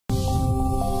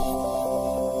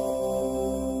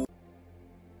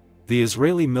The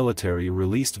Israeli military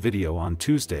released video on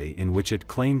Tuesday in which it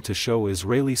claimed to show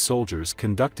Israeli soldiers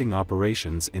conducting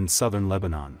operations in southern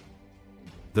Lebanon.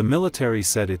 The military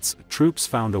said its troops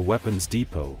found a weapons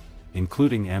depot,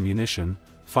 including ammunition,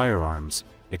 firearms,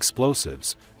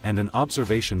 explosives, and an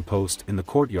observation post in the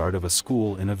courtyard of a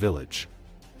school in a village.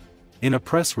 In a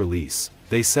press release,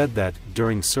 they said that,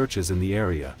 during searches in the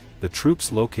area, the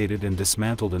troops located and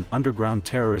dismantled an underground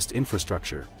terrorist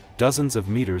infrastructure, dozens of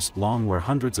meters long, where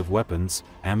hundreds of weapons,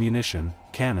 ammunition,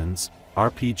 cannons,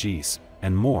 RPGs,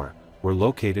 and more were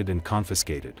located and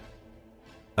confiscated.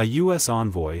 A U.S.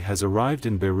 envoy has arrived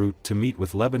in Beirut to meet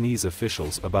with Lebanese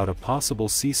officials about a possible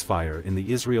ceasefire in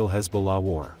the Israel-Hezbollah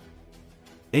war.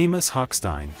 Amos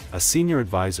Hochstein, a senior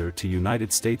advisor to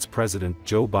United States President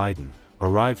Joe Biden,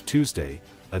 arrived Tuesday,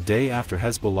 a day after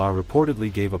Hezbollah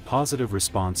reportedly gave a positive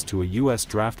response to a U.S.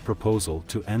 draft proposal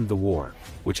to end the war,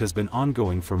 which has been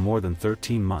ongoing for more than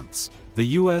 13 months. The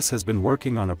U.S. has been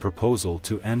working on a proposal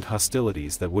to end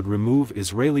hostilities that would remove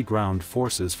Israeli ground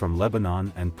forces from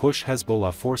Lebanon and push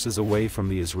Hezbollah forces away from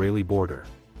the Israeli border.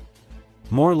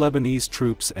 More Lebanese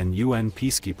troops and UN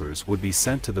peacekeepers would be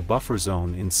sent to the buffer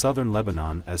zone in southern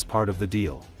Lebanon as part of the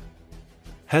deal.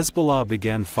 Hezbollah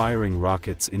began firing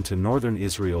rockets into northern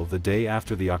Israel the day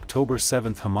after the October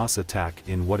 7 Hamas attack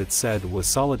in what it said was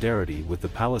solidarity with the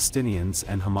Palestinians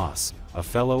and Hamas, a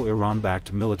fellow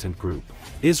Iran-backed militant group.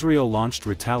 Israel launched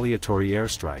retaliatory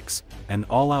airstrikes, and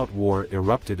all-out war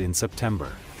erupted in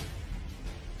September.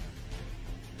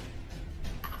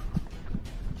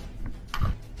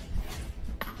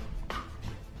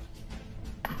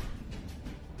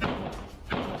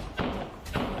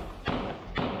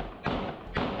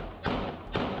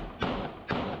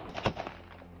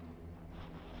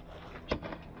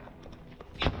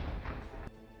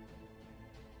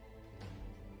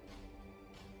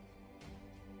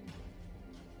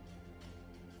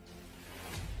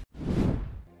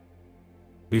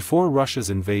 Before Russia's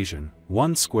invasion,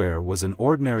 one square was an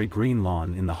ordinary green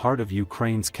lawn in the heart of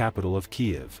Ukraine's capital of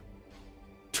Kiev.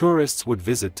 Tourists would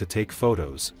visit to take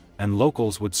photos, and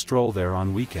locals would stroll there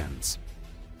on weekends.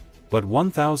 But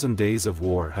 1,000 days of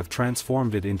war have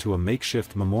transformed it into a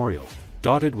makeshift memorial,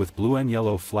 dotted with blue and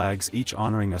yellow flags, each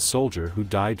honoring a soldier who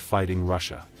died fighting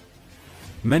Russia.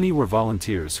 Many were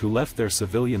volunteers who left their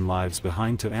civilian lives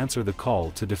behind to answer the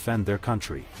call to defend their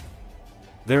country.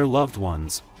 Their loved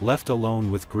ones, left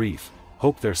alone with grief,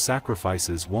 hope their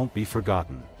sacrifices won't be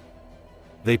forgotten.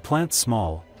 They plant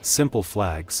small, simple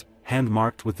flags,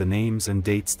 hand-marked with the names and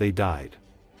dates they died.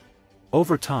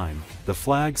 Over time, the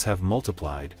flags have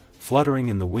multiplied, fluttering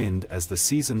in the wind as the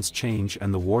seasons change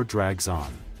and the war drags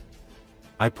on.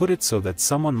 I put it so that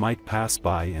someone might pass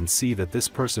by and see that this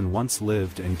person once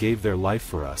lived and gave their life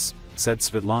for us, said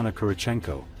Svetlana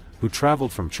Kurichenko, who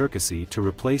traveled from Cherkasy to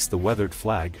replace the weathered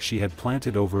flag she had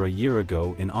planted over a year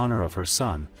ago in honor of her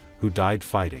son, who died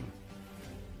fighting.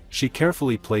 She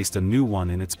carefully placed a new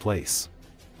one in its place.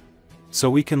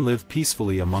 So we can live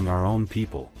peacefully among our own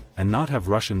people, and not have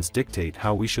Russians dictate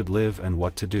how we should live and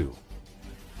what to do.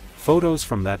 Photos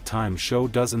from that time show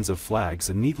dozens of flags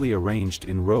neatly arranged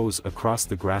in rows across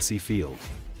the grassy field.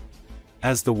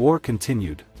 As the war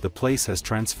continued, the place has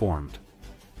transformed.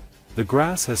 The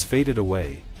grass has faded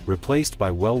away, replaced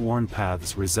by well-worn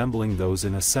paths resembling those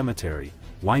in a cemetery,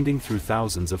 winding through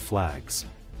thousands of flags.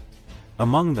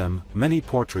 Among them, many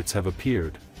portraits have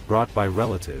appeared, brought by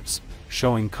relatives,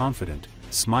 showing confident,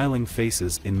 smiling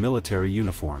faces in military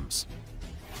uniforms.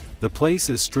 The place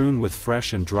is strewn with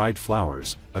fresh and dried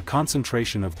flowers, a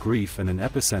concentration of grief and an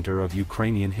epicenter of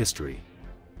Ukrainian history.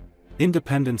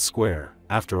 Independence Square,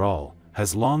 after all,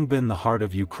 has long been the heart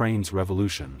of Ukraine's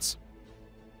revolutions.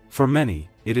 For many,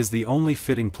 it is the only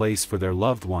fitting place for their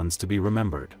loved ones to be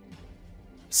remembered.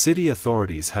 City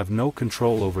authorities have no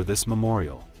control over this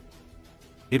memorial.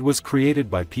 It was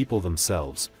created by people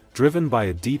themselves, driven by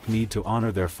a deep need to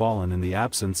honor their fallen in the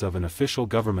absence of an official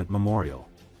government memorial.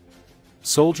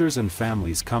 Soldiers and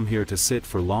families come here to sit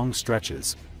for long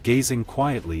stretches, gazing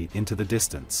quietly into the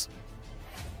distance.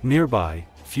 Nearby,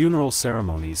 funeral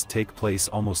ceremonies take place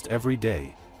almost every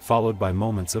day, followed by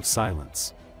moments of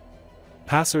silence.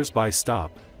 Passers-by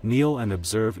stop, kneel and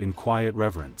observe in quiet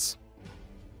reverence.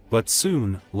 But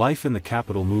soon, life in the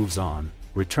capital moves on,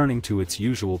 returning to its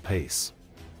usual pace.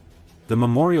 The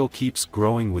memorial keeps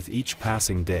growing with each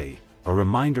passing day, a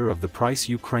reminder of the price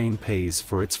Ukraine pays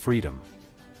for its freedom.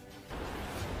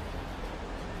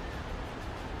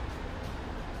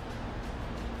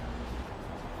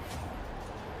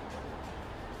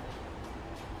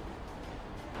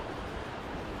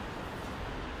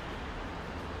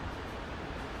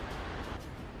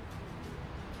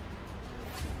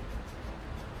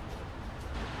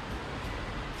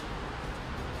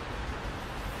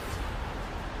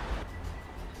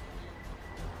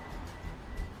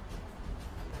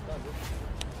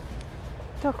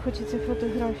 Так хочеться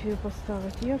фотографію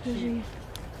поставити. Як же її?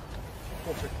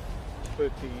 Что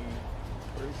это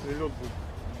прилет будет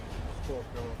скоро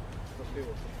прямо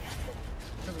красиво.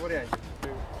 Это в варианте.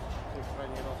 Я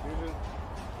крайний раз вижу.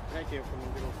 Знаете, я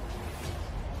командировку.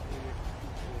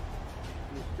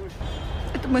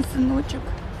 Это мой сыночек,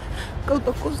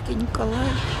 Колпаковский Николай,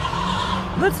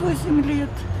 28 лет,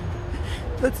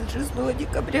 26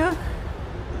 декабря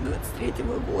 23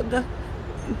 года.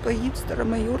 Он погиб в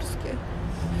Старомайорске.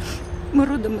 Мы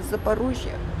родом из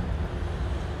Запорожья.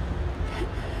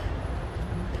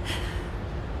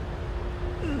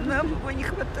 Нам его не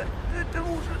хватает. Это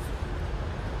ужас.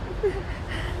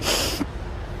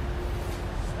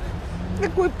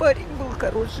 Такой парень был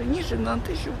хороший, не женат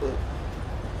еще был.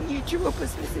 Ничего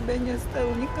после себя не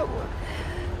оставил, никого.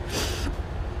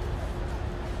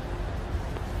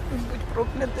 Будь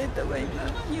проклята эта война,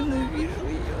 ненавижу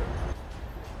ее.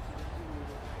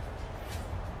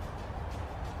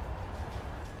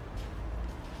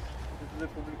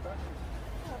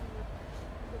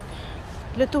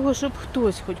 Для того, щоб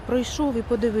хтось хоч пройшов і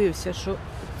подивився, що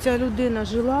ця людина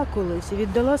жила колись і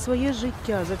віддала своє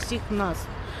життя за всіх нас,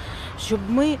 щоб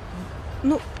ми,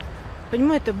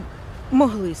 розумієте,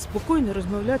 могли спокійно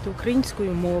розмовляти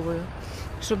українською мовою,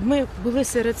 щоб ми були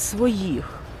серед своїх,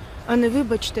 а не,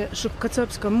 вибачте, щоб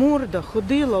кацапська морда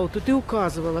ходила отут і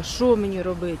указувала, що мені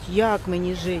робити, як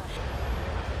мені жити.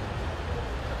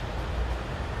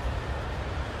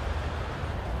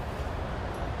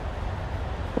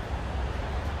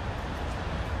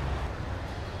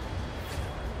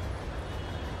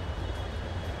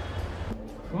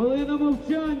 Хвилина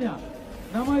мовчання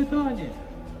на Майдані.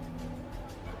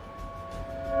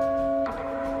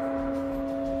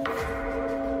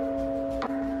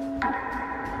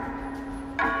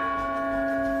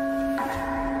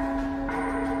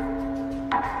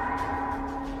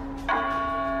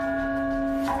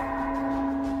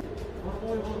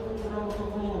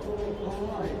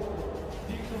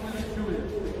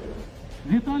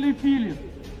 Віталій Філін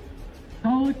та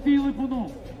Олексій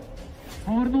Липунов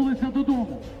повернулися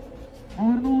додому,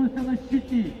 повернулися на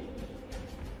щиті.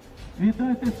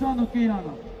 Віддайте шану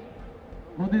киянам.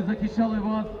 Вони захищали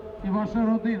вас і ваші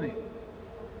родини.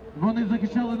 Вони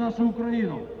захищали нашу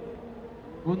Україну.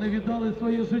 Вони віддали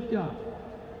своє життя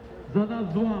за нас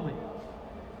з вами.